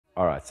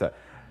All right, so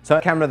a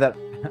camera that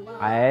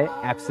I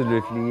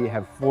absolutely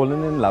have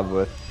fallen in love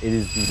with. It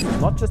is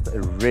not just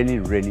a really,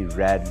 really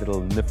rad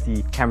little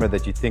nifty camera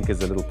that you think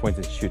is a little point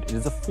and shoot. It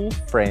is a full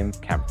frame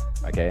camera,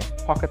 okay?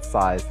 Pocket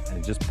sized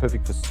and just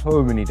perfect for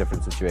so many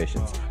different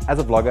situations. As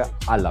a vlogger,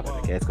 I love it,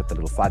 okay? It's got the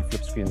little side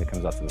flip screen that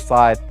comes out to the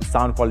side. The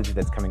sound quality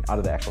that's coming out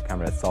of the actual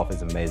camera itself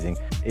is amazing.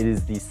 It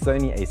is the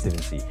Sony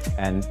A7C.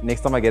 And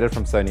next time I get it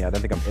from Sony, I don't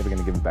think I'm ever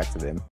gonna give it back to them.